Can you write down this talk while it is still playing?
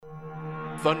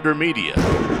Thunder Media.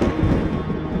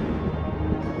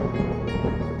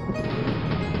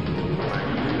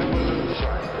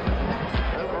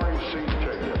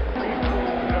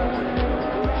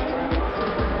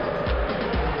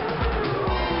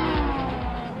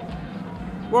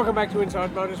 Welcome back to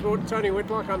Inside Motorsport. Tony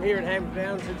Whitlock. I'm here at Hampton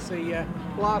Downs. It's the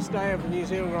last day of the New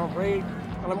Zealand Grand Prix,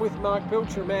 and I'm with Mark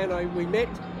Pilcher, a man we met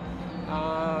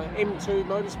M2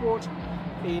 Motorsport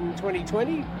in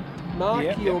 2020.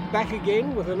 Mark, you're back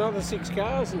again with another 6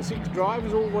 cars and 6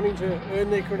 drivers all wanting to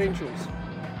earn their credentials.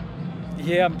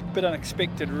 Yeah, a bit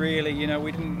unexpected really. You know,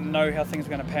 we didn't know how things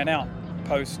were going to pan out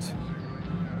post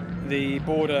the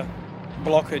border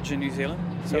blockage in New Zealand.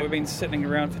 So we've been sitting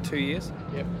around for 2 years.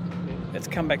 It's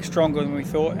come back stronger than we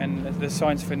thought, and the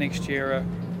signs for next year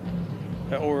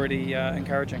are already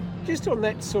encouraging. Just on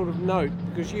that sort of note,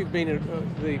 because you've been at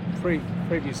the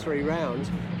previous 3 rounds,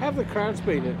 how have the crowds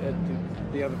been at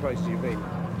the other places you've been?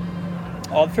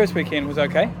 Oh, the first weekend was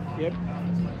okay. Yep.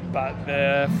 But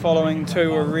the following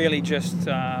 2 were really just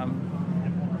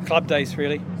club days,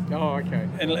 really. Oh, okay.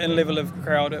 In level of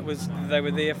crowd, they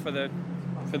were there for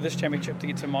this championship to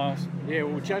get to Miles. Yeah,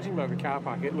 well, judging by the car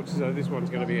park, it looks as though this one's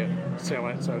going to be a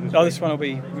sellout, so to speak. Oh, this one will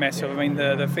be massive. I mean,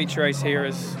 the feature race here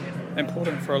is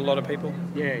important for a lot of people.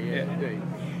 Yeah, indeed.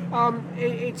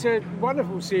 It's a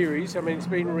wonderful series. I mean, it's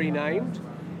been renamed.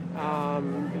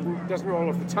 It doesn't roll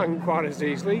off the tongue quite as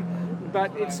easily,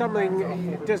 but it's something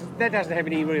that doesn't have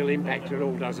any real impact at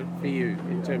all, does it, for you,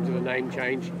 in terms of the name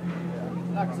change?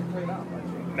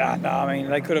 No, I mean,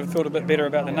 they could have thought a bit better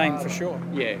about the name for sure.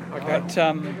 Yeah, okay.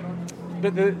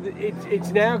 But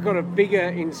it's now got a bigger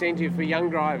incentive for young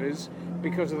drivers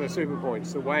because of the Super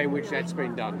Points, the way in which that's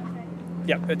been done.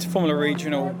 Yeah, it's Formula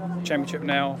Regional Championship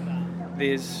now.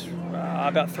 There's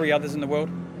about 3 others in the world.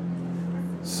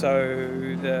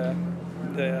 So the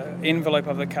envelope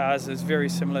of the cars is very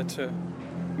similar to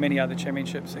many other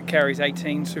championships. It carries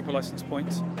 18 super license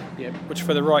points, which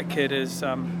for the right kid is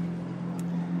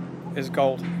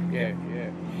gold. Yeah.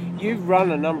 You've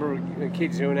run a number of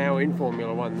kids who are now in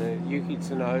Formula One, the Yuki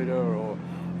Tsunoda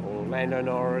or Lando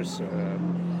Norris,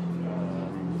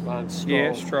 Lance Stroll.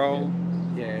 Yeah, Stroll.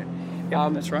 Yeah.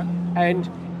 That's right. And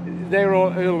they're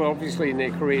all early, obviously, in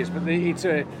their careers, but it's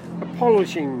a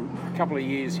polishing couple of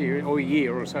years here, or a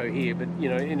year or so here, but, you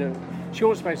know, in a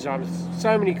short space of time,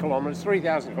 so many kilometres,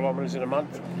 3,000 kilometres in a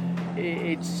month,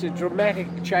 it's a dramatic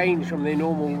change from their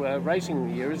normal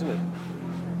racing year, isn't it?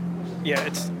 Yeah,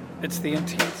 it's the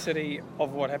intensity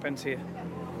of what happens here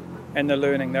and the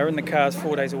learning. They're in the cars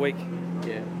 4 days a week.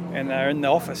 Yeah. And they're in the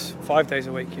office 5 days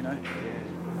a week, you know.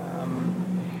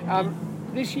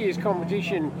 This year's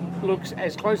competition looks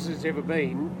as close as it's ever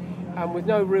been, with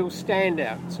no real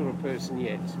standout sort of person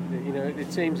yet. You know,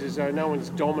 it seems as though no one's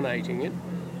dominating it.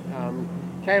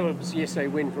 Caleb's yesterday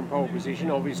win from pole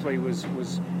position obviously was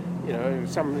you know,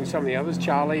 some of the others,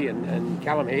 Charlie and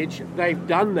Callum Hedge, they've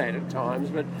done that at times,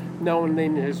 but no one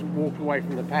then has walked away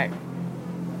from the pack.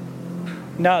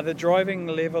 No, the driving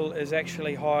level is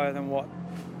actually higher than what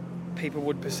people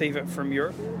would perceive it from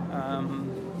Europe.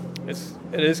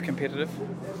 It is competitive.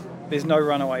 There's no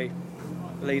runaway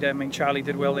leader. I mean, Charlie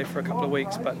did well there for a couple of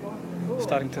weeks, but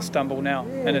starting to stumble now,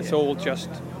 and it's all just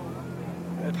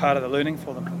a part of the learning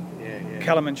for them. Yeah.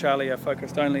 Callum and Charlie are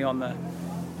focused only on the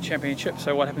championship,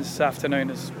 so what happens this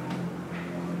afternoon is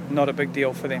not a big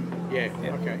deal for them. Yeah.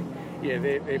 Okay. Yeah,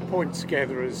 they're points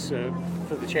gatherers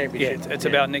for the championship. Yeah, it's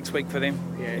about next week for them.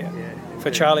 Yeah. For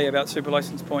Charlie, about super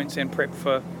license points and prep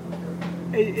for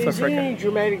Is there any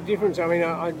dramatic difference? I mean,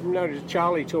 I noticed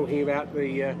Charlie talking about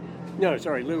Louis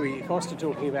Costa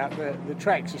talking about the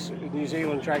tracks, New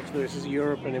Zealand tracks versus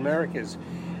Europe and America's,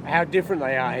 how different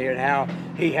they are here and how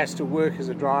he has to work as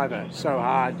a driver so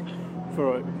hard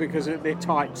because they're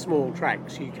tight, small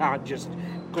tracks. You can't just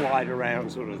glide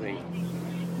around sort of thing.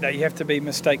 No, you have to be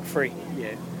mistake-free.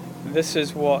 Yeah. This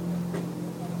is what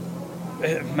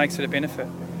makes it a benefit.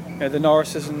 You know, the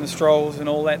Norrises and the Strolls and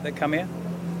all that come here,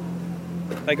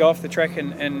 they go off the track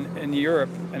in Europe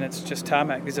and it's just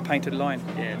tarmac. There's a painted line.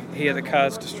 Yeah. Here the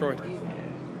car's destroyed.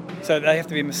 So they have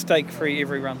to be mistake-free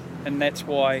every run, and that's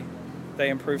why they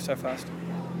improve so fast.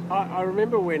 I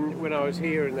remember when I was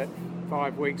here in that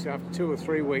 5 weeks, after 2 or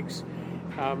 3 weeks,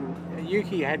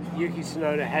 Yuki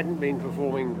Tsunoda hadn't been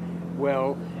performing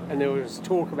well, and there was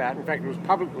talk about, in fact it was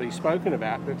publicly spoken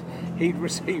about, that he'd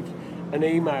received an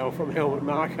email from Helmut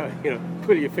Marko, you know,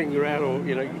 pull your finger out or,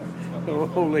 you know,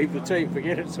 or leave the team,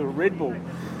 forget it, sort of Red Bull.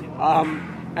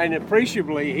 And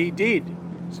appreciably he did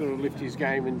sort of lift his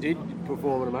game and did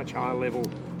perform at a much higher level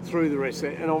through the rest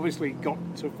of it, and obviously got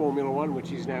to Formula One, which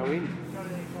he's now in.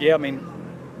 Yeah, I mean,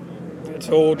 it's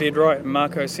all dead right.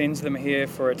 Marko sends them here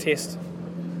for a test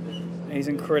he's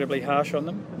incredibly harsh on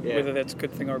them, Yeah. whether that's a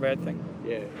good thing or a bad thing.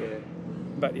 Yeah.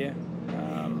 But yeah,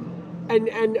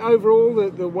 And overall,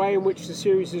 the way in which the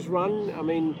series is run, I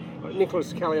mean,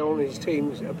 Nicholas Calliol and his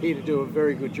teams appear to do a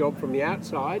very good job from the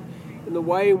outside, and the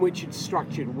way in which it's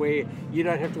structured, where you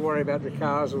don't have to worry about the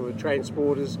cars or the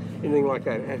transporters, anything like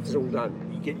that. It's all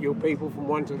done. You get your people from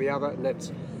one to the other, and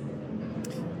that's...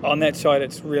 on that side,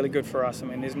 it's really good for us. I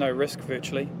mean, there's no risk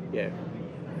virtually Yeah.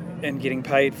 in getting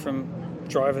paid from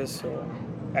drivers or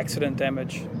accident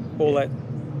damage. All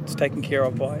that's taken care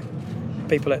of by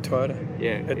people at Toyota.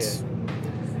 Yeah,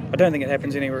 I don't think it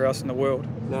happens anywhere else in the world.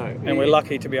 No. And we're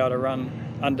lucky to be able to run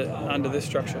under this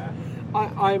structure.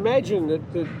 I imagine that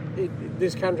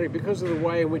this country, because of the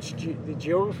way in which the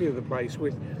geography of the place,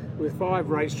 with 5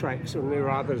 racetracks, and there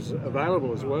are others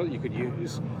available as well you could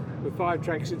use, with 5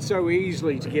 tracks, it's so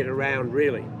easily to get around,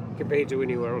 really, compared to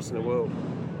anywhere else in the world.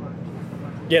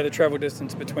 Yeah, the travel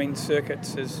distance between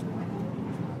circuits is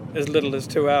as little as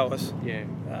 2 hours, Yeah.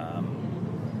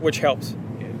 which helps.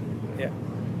 Yeah. Yeah,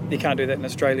 you can't do that in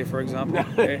Australia, for example.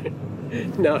 Yeah.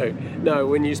 No.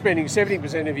 When you're spending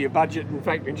 70% of your budget, in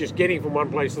fact, and just getting from one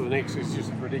place to the next is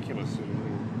just ridiculous.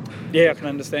 Yeah, I can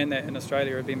understand that. In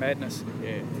Australia, it'd be madness,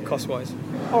 Yeah. cost-wise.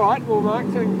 All right, well, Mark,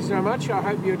 thank you so much. I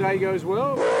hope your day goes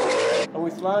well. I'm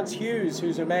with Lance Hughes,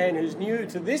 who's a man who's new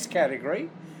to this category,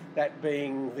 that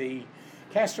being the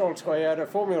Castrol Toyota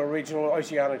Formula Regional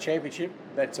Oceania Championship.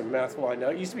 That's a mouthful, I know.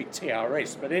 It used to be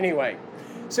TRS, but anyway,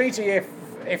 CTF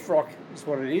FROC is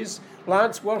what it is.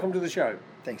 Lance, welcome to the show.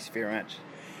 Thanks very much.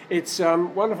 It's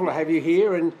wonderful to have you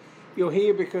here, and you're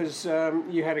here because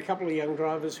you had a couple of young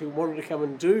drivers who wanted to come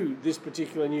and do this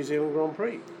particular New Zealand Grand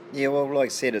Prix. Yeah, well, like I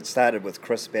said, it started with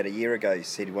Chris about a year ago. He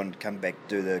said he wanted to come back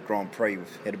to do the Grand Prix.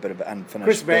 We've had a bit of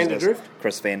unfinished business.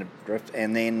 Chris Vanderdrift.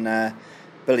 And then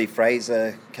Billy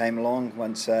Fraser came along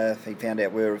once he found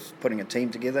out we were putting a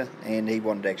team together, and he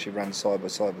wanted to actually run side by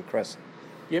side with Chris.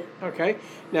 Yep, okay.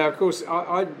 Now, of course,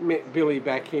 I met Billy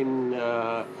back in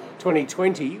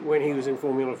 2020 when he was in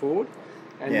Formula Ford,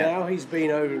 and now he's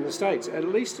been over in the States. At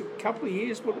least a couple of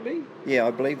years, would it be? Yeah,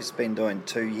 I believe he's been doing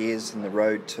 2 years in the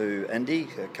road to Indy,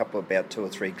 about 2 or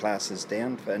 3 classes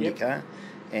down for IndyCar,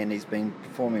 and he's been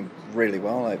performing really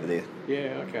well over there.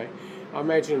 Yeah, okay. I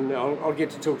imagine I'll get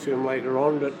to talk to him later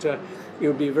on, but it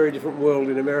would be a very different world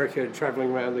in America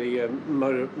travelling around the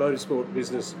motorsport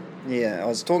business. Yeah, I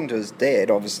was talking to his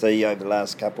dad, obviously, over the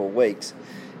last couple of weeks,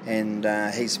 and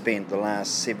he spent the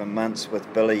last 7 months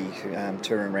with Billy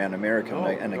touring around America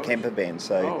in a camper van,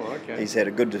 so he's had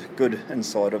a good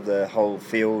insight of the whole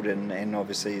field and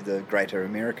obviously the greater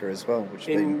America as well.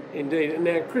 Indeed. And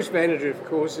now, Chris Vanderdrift, of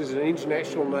course, is an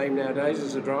international name nowadays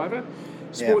as a driver.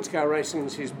 Sports car racing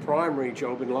is his primary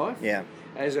job in life. Yeah.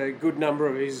 As a good number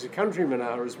of his countrymen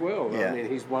are as well. Yeah. I mean,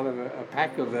 he's one of a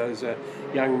pack of those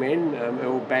young men,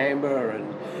 Earl Bamber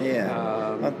and...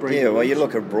 well, you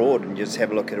look abroad and just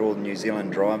have a look at all the New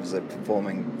Zealand drivers that are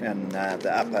performing in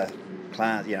the upper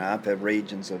class, upper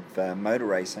regions of motor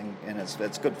racing, and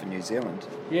it's good for New Zealand.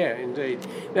 Yeah, indeed.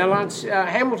 Now, Lance,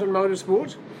 Hamilton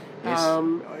Motorsport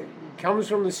comes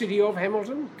from the city of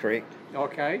Hamilton? Correct.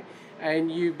 Okay. And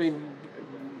you've been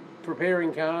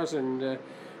preparing cars and...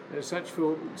 such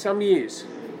for some years.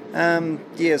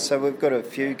 So we've got a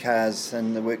few cars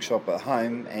in the workshop at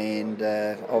home, and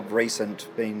of recent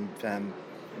been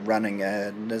running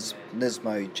a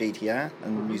Nismo GTR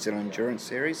in the New Zealand Endurance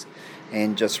Series,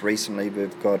 and just recently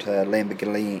we've got a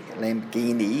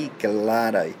Lamborghini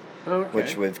Gallardo,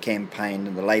 which we've campaigned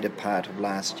in the later part of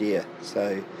last year.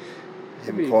 So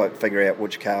haven't quite figured out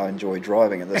which car I enjoy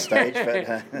driving at this stage. But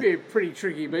it'd be a pretty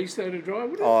tricky beast though to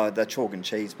drive, wouldn't it? Oh, the chalk and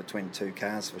cheese between 2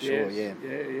 cars for sure, yeah,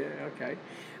 okay.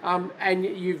 And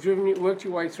you've worked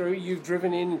your way through, you've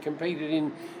driven in and competed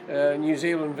in New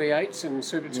Zealand V8s and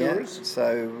Super Tourers? Yeah,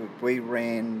 so we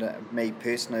ran, me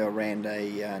personally, I ran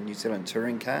a New Zealand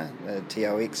touring car, a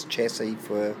TOX chassis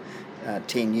for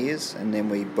 10 years, and then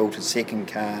we built a second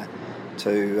car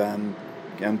to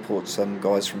import some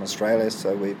guys from Australia.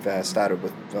 So we've started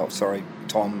with,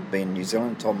 Tom being New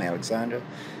Zealand, Tom Alexander,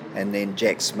 and then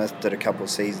Jack Smith did a couple of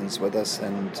seasons with us,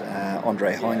 and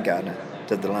Andre Heimgartner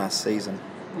did the last season.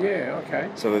 Yeah, okay.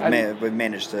 So we've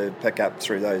managed to pick up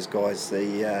through those guys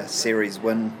the series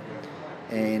win,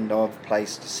 and I've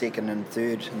placed second and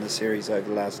third in the series over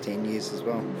the last 10 years as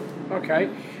well. Okay.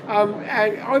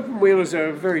 And open wheelers are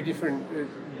a very different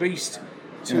beast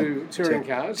to touring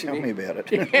cars. Tell me about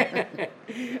it.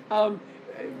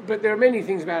 But there are many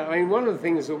things about it. I mean, one of the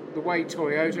things, the way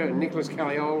Toyota and Nicholas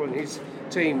Calliol and his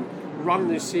team run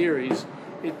this series,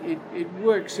 it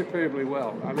works superbly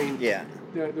well. I mean,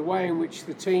 the way in which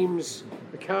the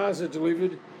cars are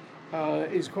delivered,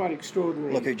 is quite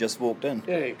extraordinary. Look who just walked in.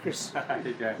 Yeah, Chris.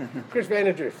 You go. Chris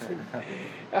Vandergrift.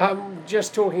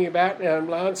 Just talking about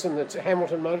Lance and the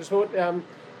Hamilton Motorsport.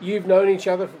 You've known each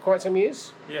other for quite some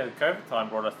years. Yeah, the COVID time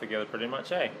brought us together pretty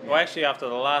much, eh? Well, actually, after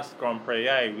the last Grand Prix,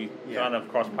 we kind of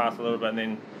crossed paths a little bit, and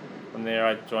then from there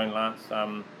I joined Lance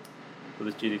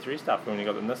with this GT3 stuff when we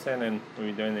got the Nissan, and we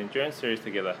were doing the endurance series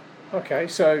together. Okay,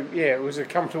 so yeah, it was a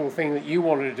comfortable thing that you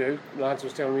wanted to do. Lance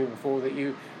was telling me before that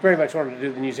you very much wanted to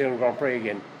do the New Zealand Grand Prix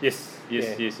again. Yes.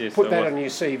 Put that on your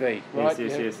CV, right? Yes.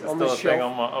 It's on still the a thing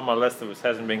shelf. on my list that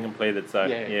hasn't been completed, so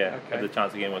Okay. the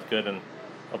chance again was good, and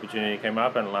opportunity came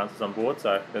up, and Lance was on board,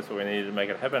 so that's what we needed to make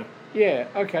it happen. Yeah,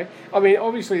 okay. I mean,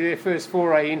 obviously their first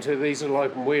foray into these little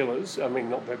open wheelers, I mean,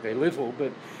 not that they're little,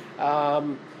 but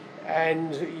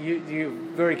and you're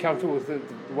very comfortable with the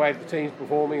way the team's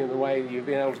performing and the way you've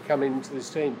been able to come into this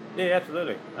team. Yeah,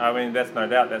 absolutely. I mean, that's no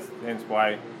doubt. That's hence why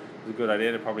it was a good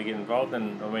idea to probably get involved.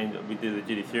 And I mean, we do the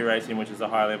GT3 racing, which is a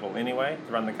high level anyway,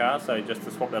 to run the car. So just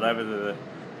to swap that over to the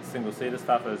single-seater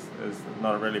stuff is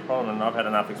not a really problem. And I've had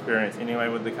enough experience anyway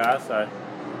with the car. So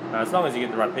as long as you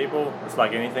get the right people, it's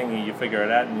like anything, you figure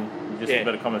it out, and you just have a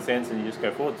bit of common sense, and you just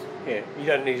go forwards. Yeah, you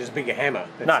don't need as big a hammer.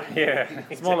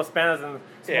 Smaller spanners and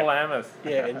smaller hammers.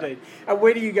 Yeah, indeed. And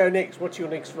where do you go next? What's your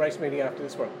next race meeting after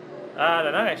this one? I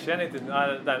don't know, actually. I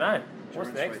don't know.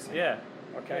 What's next? Yeah.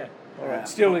 Okay. All right.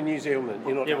 Still in New Zealand.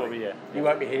 You're not. Yeah, we'll be. Yeah. You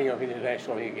won't be heading off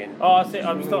internationally again. Oh, I see.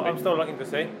 I'm still looking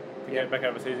to get back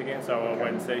overseas again. So I'll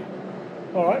wait and see.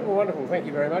 All right. Well, wonderful. Thank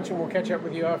you very much, and we'll catch up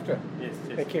with you after. Yes.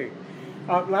 Thank you.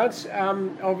 Lance,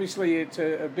 obviously it's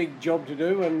a big job to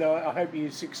do, and I hope you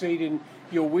succeed in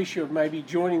your wish of maybe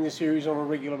joining the series on a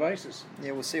regular basis.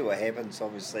 Yeah, we'll see what happens.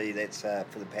 Obviously, that's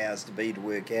for the powers to be to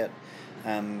work out.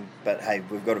 But hey,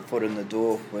 we've got a foot in the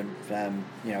door.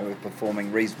 We're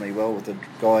performing reasonably well with the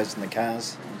guys and the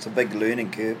cars. It's a big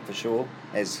learning curve for sure,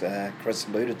 as Chris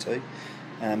alluded to.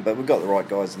 But we've got the right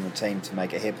guys in the team to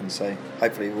make it happen. So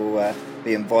hopefully we'll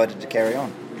be invited to carry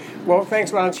on. Well,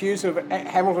 thanks, Lance Hughes of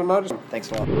Hamilton Motors. Thanks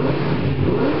a lot.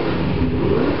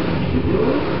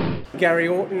 Gary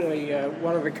Orton,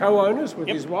 one of the co-owners with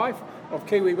his wife of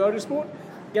Kiwi Motorsport.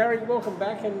 Gary, welcome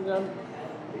back, and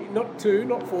not 2,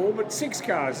 not 4, but 6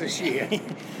 cars this year.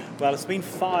 Well, it's been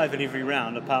 5 in every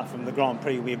round, apart from the Grand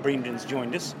Prix where Brendan's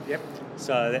joined us. Yep.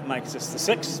 So that makes us the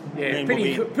 6th. Yeah,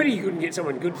 pity you couldn't get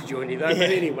someone good to join you, though. Yeah. But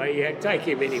anyway, take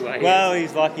him anyway. Well,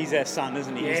 he's our son,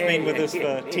 isn't he? He's been with us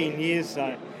for 10 years,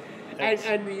 so...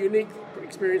 And the unique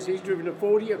experience, he's driven a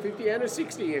 40, a 50 and a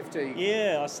 60 FT.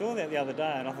 Yeah, I saw that the other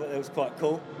day, and I thought that was quite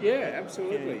cool. Yeah,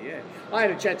 absolutely, yeah. I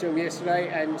had a chat to him yesterday,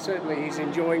 and certainly he's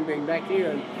enjoying being back here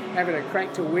and having a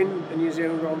crack to win the New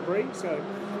Zealand Grand Prix. So,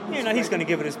 he's going to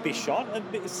give it his best shot.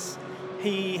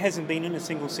 He hasn't been in a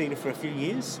single-seater for a few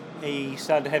years. He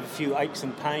started to have a few aches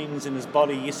and pains in his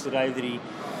body yesterday that he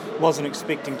wasn't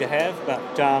expecting to have, but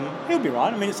he'll be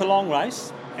right. I mean, it's a long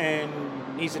race, and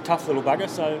he's a tough little bugger,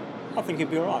 so I think he'll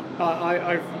be all right.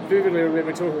 I vividly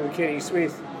remember talking with Kenny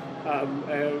Smith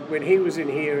when he was in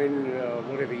here in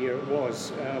whatever year it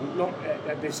was, not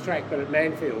at this track but at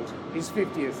Manfield, his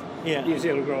 50th New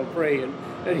Zealand Grand Prix, and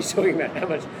he's talking about how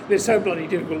much they're so bloody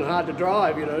difficult and hard to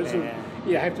drive, So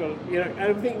you have to, and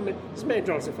I'm thinking, this man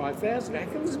drives a 5,000, how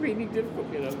can this be any difficult,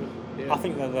 I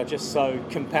think that they're just so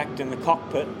compact in the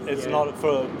cockpit. It's not,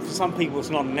 for some people,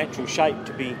 it's not a natural shape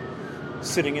to be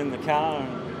sitting in the car,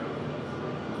 and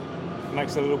it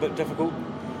makes it a little bit difficult.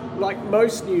 Like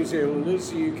most New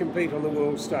Zealanders, you compete on the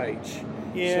world stage.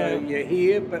 Yeah. So you're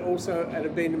here, but also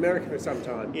have been in America for some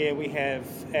time. Yeah, we have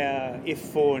our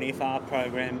F4 and FR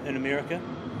program in America.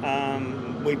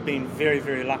 We've been very,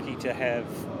 very lucky to have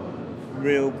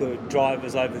real good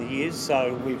drivers over the years,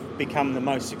 so we've become the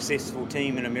most successful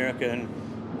team in America in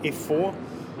F4.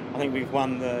 I think we've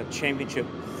won the championship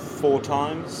 4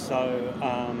 times, so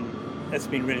it's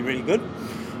been really, really good.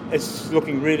 It's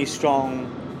looking really strong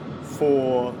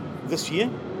for this year.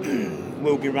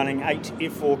 We'll be running 8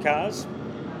 F4 cars.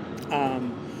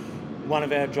 One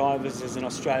of our drivers is an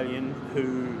Australian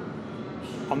who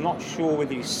I'm not sure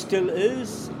whether he still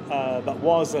is, but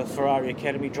was a Ferrari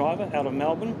Academy driver out of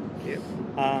Melbourne.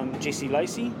 Yep. Jesse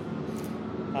Lacey.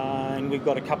 And we've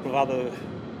got a couple of others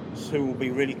who will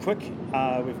be really quick.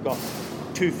 We've got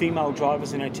 2 female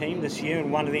drivers in our team this year,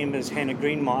 and one of them is Hannah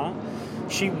Greenmeyer.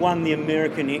 She won the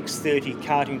American X30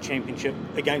 karting championship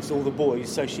against all the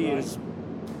boys, so she's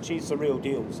the real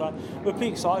deal. So we're pretty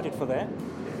excited for that.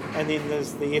 And then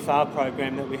there's the FR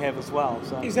program that we have as well.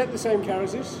 So is that the same car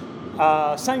as this?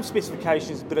 Same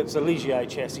specifications, but it's a Ligier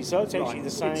chassis, so it's actually the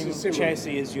same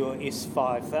chassis as your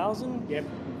S5000. Yep.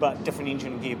 But different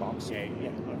engine and gearbox. Yeah.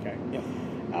 Okay. Yep.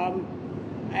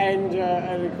 And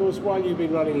of course, while you've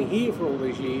been running here for all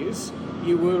these years,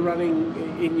 you were running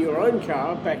in your own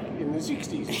car back in the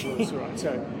 60s, of course, right?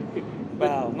 So,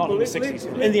 well, not in the 60s,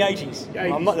 in the 80s.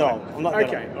 I'm not that old. I'm not that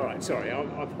okay, old. all right, sorry, I'm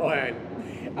my own.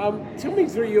 Tell me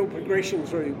through your progression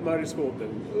through motorsport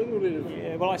then. A little bit of...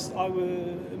 Yeah, well,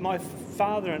 my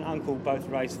father and uncle both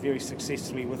raced very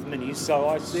successfully with minis,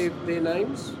 so Their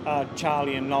names?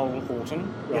 Charlie and Noel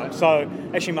Horton. Right. Yeah, so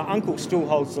actually my uncle still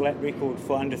holds the lap record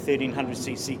for under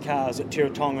 1300cc cars at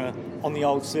Teratongga on the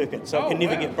old circuit, so it can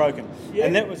never get broken. Yeah.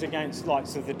 And that was against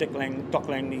likes of the Doc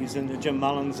Langleys and the Jim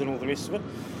Mullins and all the rest of it.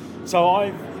 So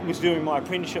I was doing my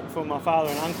apprenticeship for my father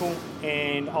and uncle,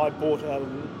 and I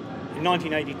in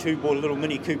 1982 bought a little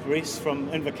Mini Cooper S from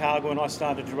Invercargill, and I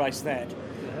started to race that.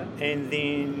 And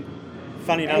then,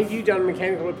 funny enough... Have you done a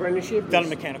mechanical apprenticeship? Done a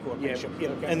mechanical apprenticeship, yeah.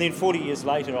 Okay. And then 40 years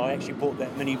later, I actually bought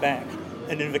that Mini back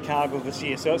in Invercargill this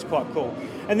year, so it's quite cool.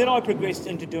 And then I progressed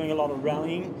into doing a lot of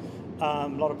rallying, a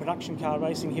lot of production car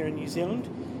racing here in New Zealand,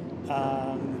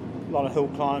 a lot of hill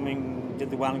climbing, did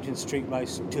the Wellington Street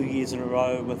Race 2 years in a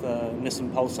row with a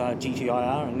Nissan Pulsar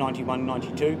GTIR in 91,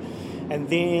 92. And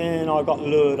then I got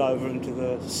lured over into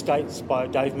the States by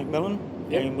Dave McMillan,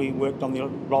 and we worked on the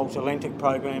Rolls Atlantic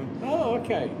program. Oh,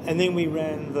 okay. And then we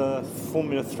ran the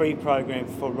Formula 3 program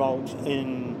for Rolls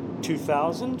in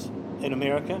 2000 in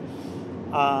America,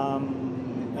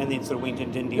 and then sort of went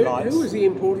into Indy Lights. Who was the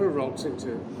importer of Rolls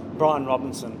into? Brian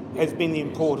Robinson has been the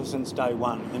importer since day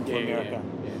one into America.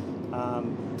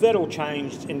 That all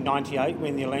changed in 98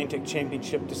 when the Atlantic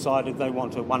Championship decided they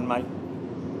wanted a one-mate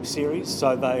series,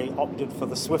 so they opted for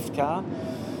the Swift car.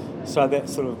 So that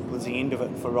sort of was the end of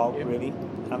it for Rolt, really.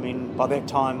 I mean, by that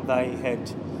time they had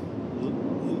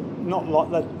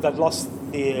they'd lost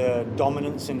their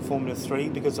dominance in Formula 3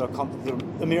 because the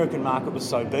American market was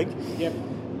so big. Yep.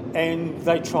 And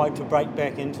they tried to break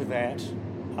back into that,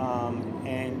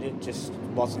 and it just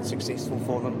wasn't successful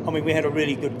for them. I mean, we had a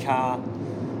really good car.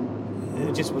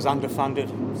 It just was underfunded,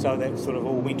 so that sort of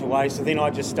all went away. So then I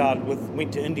just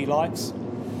went to Indy Lights.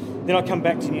 Then I come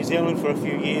back to New Zealand for a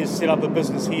few years, set up a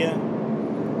business here.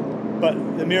 But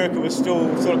America was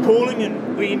still sort of calling,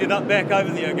 and we ended up back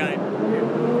over there again.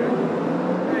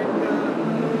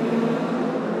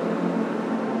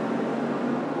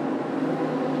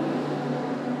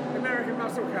 American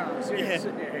muscle cars, yes.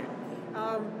 Yeah.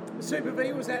 Super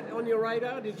V, was that on your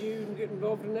radar? Did you get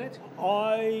involved in that?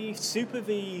 Super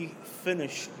V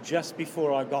finished just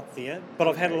before I got there, but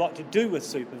I've had a lot to do with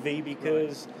Super V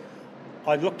because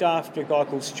I looked after a guy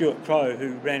called Stuart Crow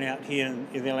who ran out here in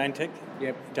the Atlantic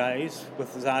days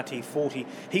with his RT40.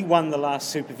 He won the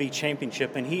last Super V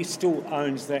championship and he still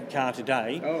owns that car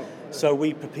today. Oh. So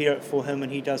we prepare it for him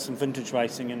and he does some vintage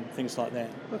racing and things like that.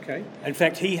 Okay. In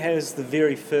fact, he has the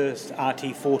very first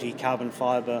RT40 carbon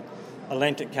fibre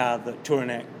Atlantic car that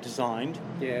Touranak designed.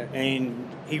 Yeah. And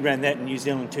he ran that in New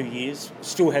Zealand 2 years.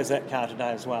 Still has that car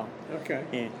today as well. Okay.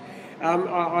 Yeah.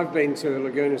 I've been to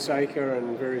Laguna Seca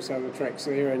and various other tracks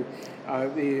there, and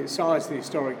the size of the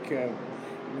historic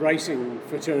racing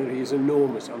fraternity is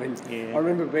enormous. I mean, I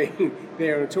remember being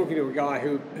there and talking to a guy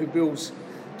who builds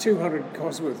 200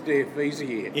 Cosworth DFVs a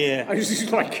year. Yeah. I was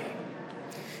just like...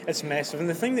 It's massive. And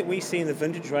the thing that we see in the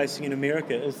vintage racing in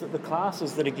America is that the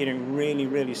classes that are getting really,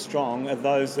 really strong are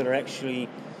those that are actually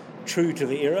true to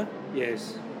the era.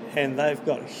 Yes. And they've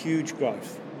got huge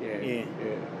growth. Yeah.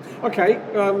 Okay,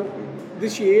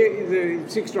 this year, the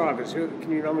 6 drivers,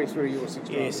 can you run me through your 6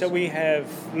 drivers? Yeah, so we have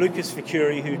Lucas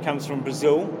Ficuri, who comes from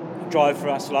Brazil, drove for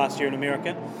us last year in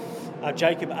America.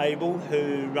 Jacob Abel,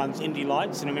 who runs Indy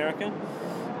Lights in America.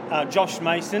 Josh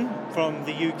Mason from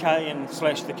the UK and /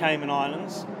 the Cayman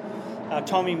Islands.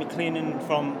 Tommy McLennan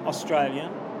from Australia.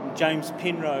 James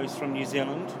Penrose from New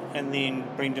Zealand, and then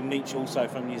Brendan Leach also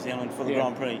from New Zealand for the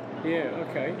Grand Prix. Yeah,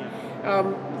 okay.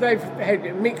 They've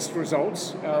had mixed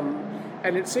results,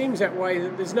 and it seems that way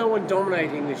that there's no one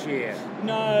dominating this year.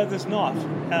 No, there's not.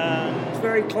 It's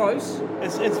very close.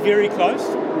 It's very close.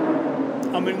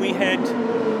 I mean, we had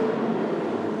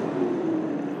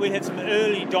some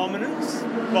early dominance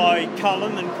by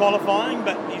Cullum in qualifying,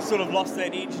 but he's sort of lost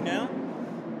that edge now.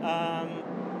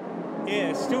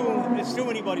 It's still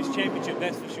anybody's championship,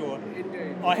 that's for sure.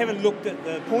 Indeed. I haven't looked at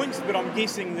the points, but I'm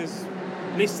guessing there's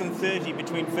less than 30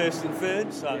 between first and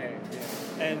third. So,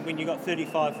 and when you got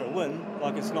 35 for a win,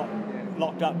 like it's not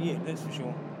locked up yet, that's for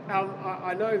sure.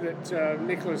 I know that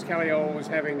Nicholas Kaliol was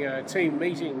having a team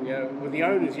meeting with the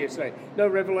owners yesterday. No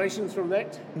revelations from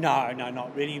that? No,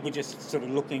 not really. We're just sort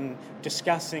of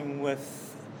discussing with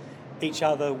each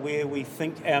other where we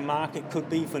think our market could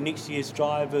be for next year's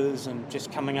drivers and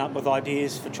just coming up with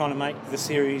ideas for trying to make the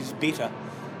series better.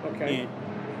 Okay.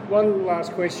 one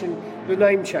last question. The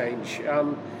name change.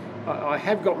 I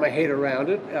have got my head around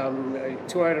it.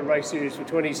 Toyota Race Series for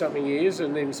 20-something years,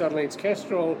 and then suddenly it's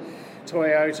Castrol,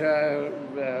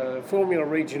 Toyota, Formula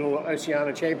Regional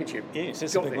Oceania Championship. Yes,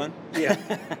 that's a big one. Yeah.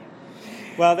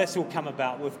 Well, that's all come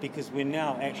about with because we're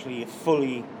now actually a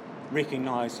fully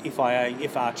recognised FIA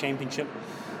FR Championship,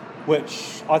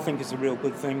 which I think is a real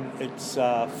good thing. It's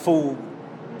full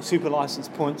super licence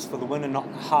points for the winner, not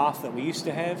half that we used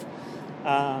to have.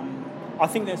 I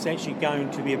think that's actually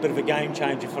going to be a bit of a game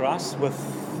changer for us with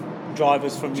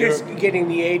drivers from Just Europe. getting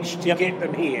the edge to get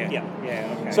them here. Yeah.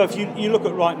 Okay. So if you look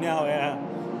at right now, our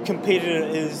competitor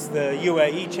is the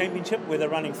UAE Championship, where they're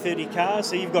running 30 cars.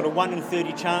 So you've got a 1 in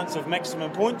 30 chance of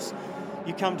maximum points.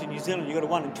 You come to New Zealand, you've got a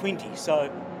 1 in 20. So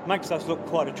it makes us look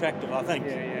quite attractive, I think.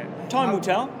 Yeah. Time will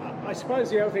tell. I suppose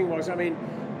the other thing was,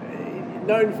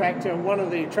 known factor, one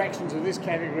of the attractions of this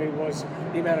category was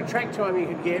the amount of track time you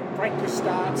could get, practice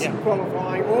starts,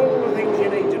 qualifying, all the things you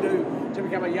need to do to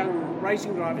become a young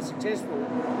racing driver successful.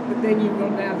 But then you've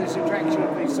got now this attraction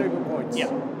of these super points.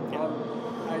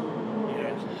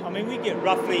 We get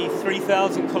roughly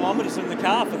 3,000 kilometres in the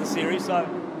car for the series, so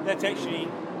that's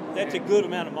a good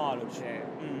amount of mileage. Yeah.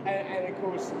 And of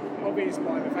course, obvious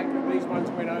by the fact that these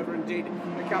ones went over and did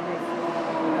a couple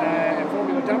of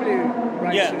Formula W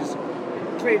races.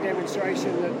 Clear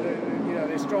demonstration that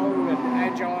they're strong and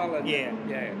agile and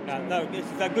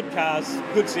they're good cars,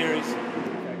 good series.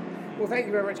 Okay. Well, thank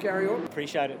you very much, Gary Orr.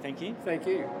 Appreciate it. Thank you. Thank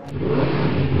you.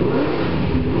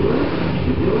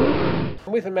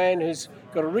 I'm with a man who's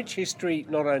got a rich history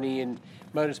not only in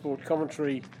motorsport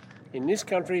commentary in this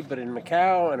country but in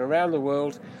Macau and around the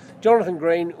world. Jonathan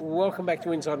Green, welcome back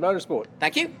to Inside Motorsport.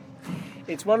 Thank you.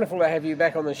 It's wonderful to have you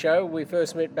back on the show. We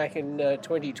first met back in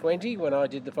 2020 when I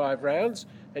did the 5 rounds,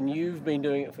 and you've been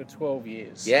doing it for 12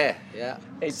 years. Yeah.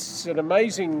 It's an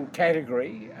amazing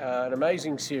category, an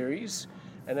amazing series,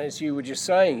 and as you were just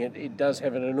saying, it does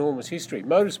have an enormous history.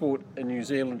 Motorsport in New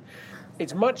Zealand,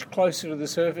 it's much closer to the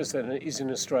surface than it is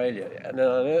in Australia. And I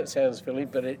know it sounds silly,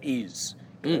 but it is.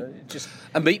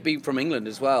 And being from England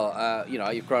as well,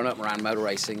 you've grown up around motor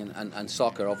racing and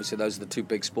soccer. Obviously, those are the two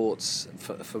big sports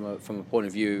from a point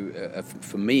of view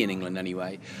for me in England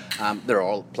anyway. There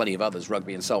are plenty of others,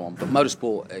 rugby and so on, but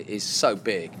motorsport is so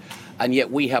big, and yet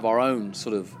we have our own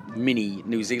sort of mini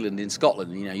New Zealand in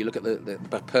Scotland. You look at the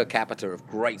per capita of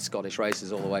great Scottish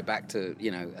races all the way back to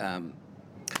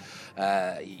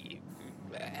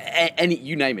any,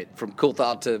 you name it, from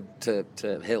Coulthard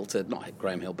to Hill to, not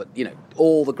Graham Hill, but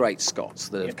all the great Scots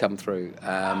that have come through.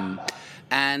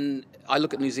 And I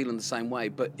look at New Zealand the same way,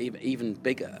 but even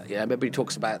bigger. Everybody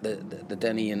talks about the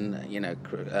Denny and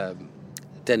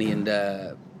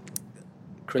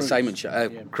Chris Amon show,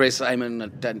 Chris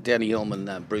Amon, Denny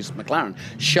Hillman, Bruce McLaren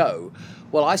show.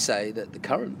 Well, I say that the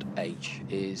current age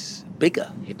is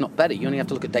bigger, if not better. You only have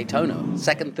to look at Daytona,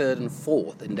 2nd, 3rd and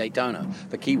 4th in Daytona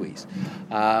for Kiwis.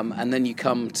 And then you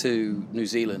come to New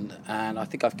Zealand, and I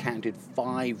think I've counted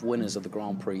 5 winners of the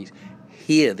Grand Prix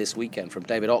here this weekend, from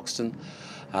David Oxton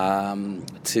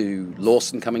to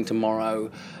Lawson coming tomorrow,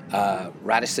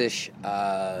 Radisich,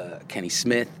 Kenny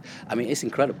Smith. It's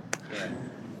incredible. Yeah.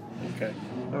 Okay,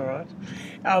 all right.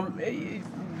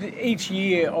 Each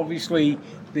year, obviously,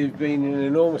 there's been an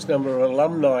enormous number of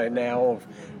alumni now of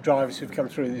drivers who've come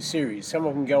through this series. Some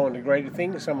of them go on to greater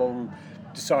things, some of them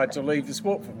decide to leave the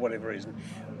sport for whatever reason.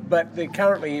 But there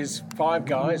currently is 5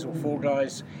 guys or 4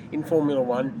 guys in Formula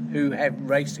One who have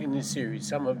raced in this series.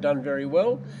 Some have done very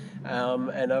well,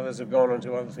 and others have gone on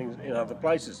to other things in other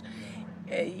places.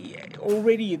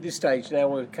 Already at this stage, now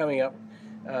we're coming up,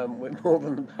 we're more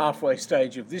than the halfway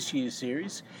stage of this year's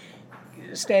series.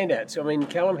 Standouts.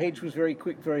 Callum Hedge was very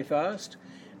quick, very fast.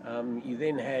 You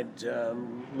then had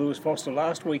Lewis Foster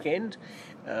last weekend.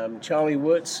 Charlie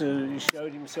Wirtz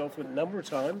showed himself a number of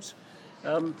times.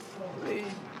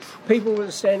 People that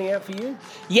are standing out for you?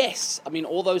 Yes,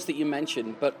 all those that you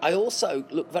mentioned, but I also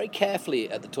look very carefully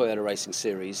at the Toyota Racing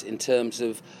Series in terms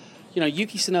of,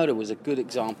 Yuki Tsunoda was a good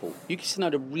example. Yuki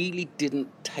Tsunoda really didn't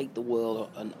take the world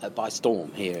by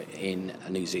storm here in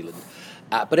New Zealand.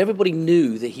 But everybody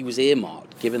knew that he was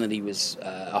earmarked, given that he was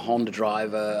a Honda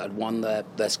driver, had won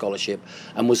their scholarship,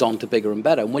 and was on to bigger and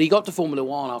better. And when he got to Formula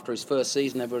One after his first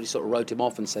season, everybody sort of wrote him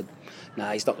off and said,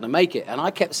 nah, he's not going to make it. And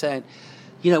I kept saying,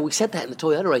 we said that in the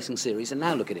Toyota Racing Series, and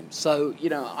now look at him. So,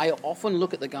 I often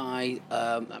look at the guy,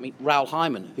 Raul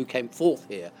Hyman, who came 4th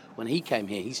here. When he came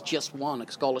here, he's just won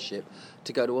a scholarship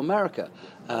to go to America.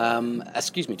 To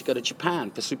go to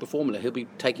Japan for Super Formula. He'll be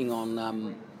taking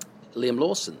on Liam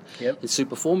Lawson Yep. in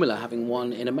Super Formula, having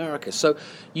won in America. So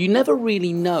you never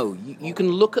really know. You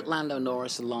can look at Lando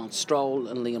Norris and Lance Stroll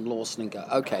and Liam Lawson and go,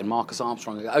 okay, and Marcus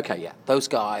Armstrong, and go, okay, yeah, those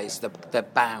guys, they're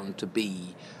bound to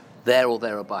be there or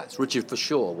thereabouts. Richard for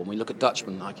sure, when we look at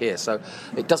Dutchmen like here. So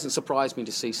it doesn't surprise me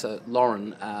to see Sir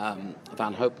Lauren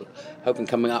Van Hopen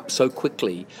coming up so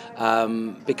quickly,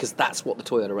 because that's what the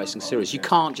Toyota Racing Series. You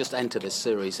can't just enter this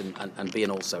series and be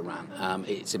an also-ran.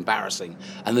 It's embarrassing.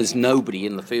 And there's nobody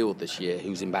in the field this year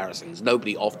who's embarrassing. There's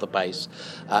nobody off the pace.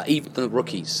 Even the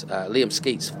rookies, Liam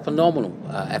Skeets, phenomenal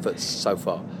efforts so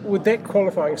far. With that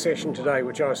qualifying session today,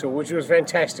 which I saw, which was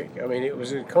fantastic. I mean, it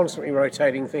was a constantly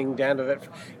rotating thing down to that,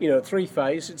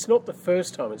 3-phase. It's not the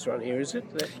first time it's run here, is it?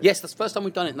 Yes, that's the first time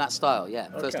we've done it in that style, yeah.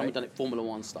 First time we've done it Formula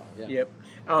One style, yeah. Yep.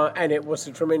 And it was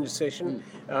a tremendous session.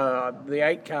 The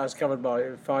 8 cars covered by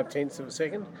 0.5 of a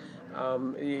second.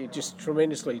 Just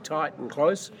tremendously tight and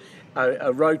close.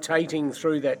 Rotating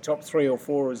through that top 3 or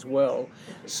 4 as well.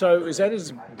 So is that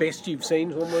as best you've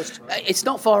seen almost? It's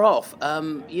not far off.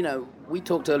 We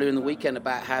talked earlier in the weekend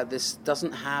about how this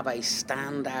doesn't have a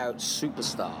standout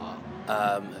superstar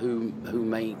who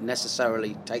may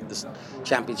necessarily take this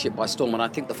championship by storm. And I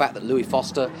think the fact that Louis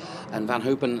Foster and Van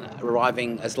Hopen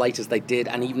arriving as late as they did,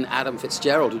 and even Adam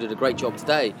Fitzgerald, who did a great job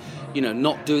today,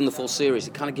 not doing the full series,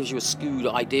 it kind of gives you a skewed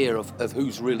idea of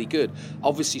who's really good.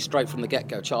 Obviously, straight from the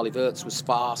get-go, Charlie Wirtz was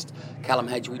fast. Callum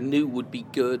Hedge we knew would be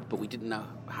good, but we didn't know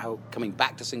how coming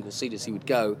back to single-seaters he would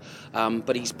go.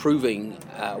 But he's proving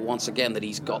once again that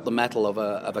he's got the mettle of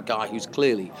a guy who's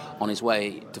clearly on his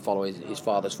way to follow his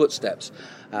father's footsteps,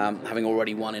 having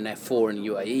already won in F4 in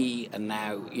UAE and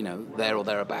now, there or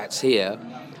thereabouts here.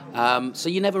 So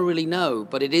you never really know,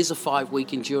 but it is a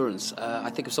 5-week endurance. I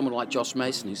think of someone like Josh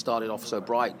Mason, who started off so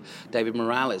bright, David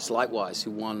Morales, likewise,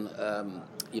 who won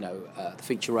the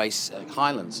feature race at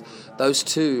Highlands. Those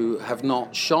two have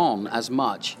not shone as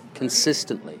much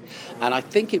consistently. And I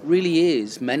think it really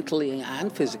is, mentally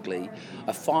and physically,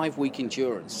 a 5-week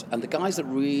endurance. And the guys that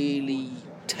really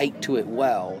take to it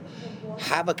well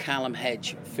have a Callum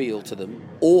Hedge feel to them,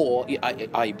 or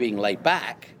being laid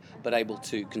back, but able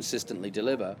to consistently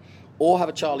deliver, or have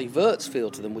a Charlie Wirtz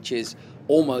feel to them, which is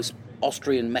almost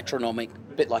Austrian metronomic,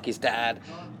 a bit like his dad,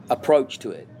 approach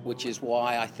to it, which is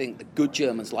why I think the good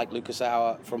Germans like Lucas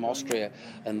Auer from Austria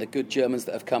and the good Germans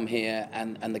that have come here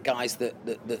and the guys that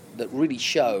really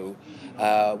show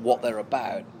what they're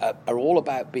about are all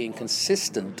about being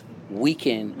consistent week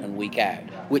in and week out,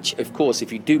 which of course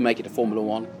if you do make it to Formula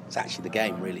One, it's actually the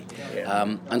game really.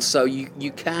 And so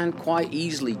you can quite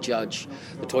easily judge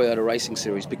the Toyota Racing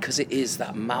Series because it is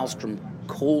that maelstrom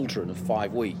cauldron of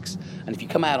 5 weeks, and if you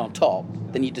come out on top,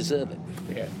 then you deserve it.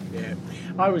 Yeah.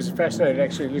 I was fascinated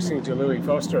actually listening to Louis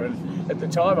Foster, and at the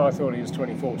time I thought he was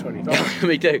 24, 25.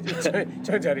 Me too.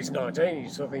 Turns out he's 19. You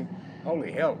sort of think,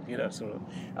 holy hell, sort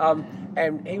of.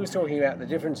 And he was talking about the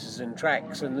differences in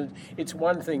tracks, and it's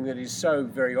one thing that is so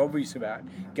very obvious about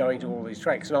going to all these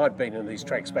tracks. And I'd been in these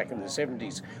tracks back in the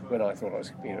 70s when I thought I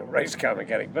was a race car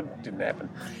mechanic, but it didn't happen.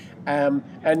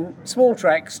 And small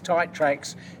tracks, tight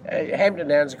tracks, Hampton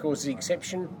Downs, of course, is the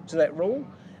exception to that rule.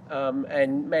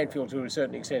 And Manfield to a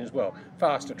certain extent as well.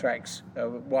 Faster tracks,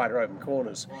 wider open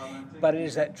corners. But it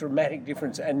is that dramatic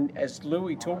difference. And as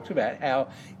Louis talked about, how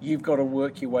you've got to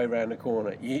work your way around a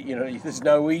corner. There's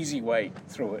no easy way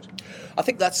through it. I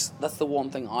think that's the one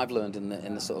thing I've learned in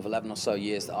the sort of 11 or so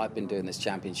years that I've been doing this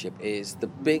championship is the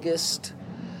biggest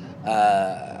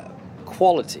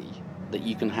quality that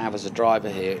you can have as a driver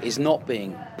here is not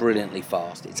being brilliantly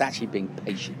fast, it's actually being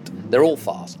patient. They're all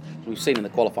fast. We've seen in the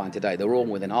qualifying today, they're all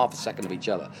within half a second of each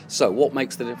other. So what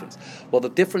makes the difference? Well, the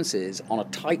difference is, on a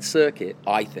tight circuit,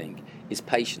 I think, is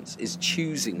patience, is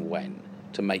choosing when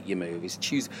to make your move.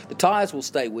 The tyres will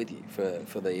stay with you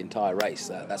for the entire race.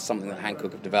 That's something that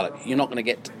Hankook have developed. You're not going to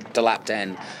get to lap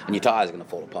 10 and your tyres are going to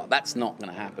fall apart. That's not going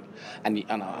to happen. And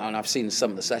I've seen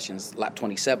some of the sessions, lap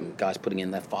 27, guys putting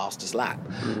in their fastest lap.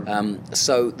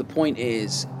 So the point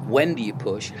is, when do you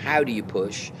push? How do you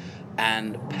push?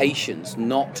 And patience,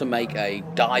 not to make a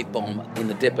dive bomb in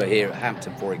the dipper here at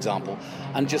Hampton, for example,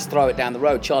 and just throw it down the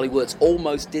road. Charlie Wirtz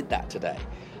almost did that today.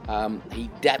 He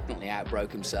definitely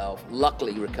outbroke himself,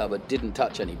 luckily recovered, didn't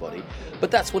touch anybody.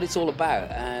 But that's what it's all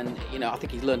about, and I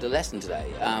think he's learned a lesson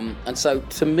today. And so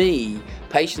to me,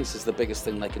 patience is the biggest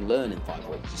thing they can learn in 5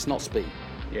 weeks. It's not speed.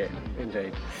 Yeah,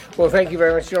 indeed. Well, thank you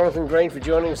very much, Jonathan Green, for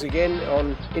joining us again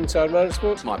on Inside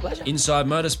Motorsport. It's my pleasure. Inside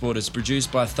Motorsport is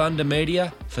produced by Thunder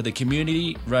Media for the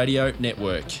Community Radio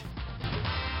Network.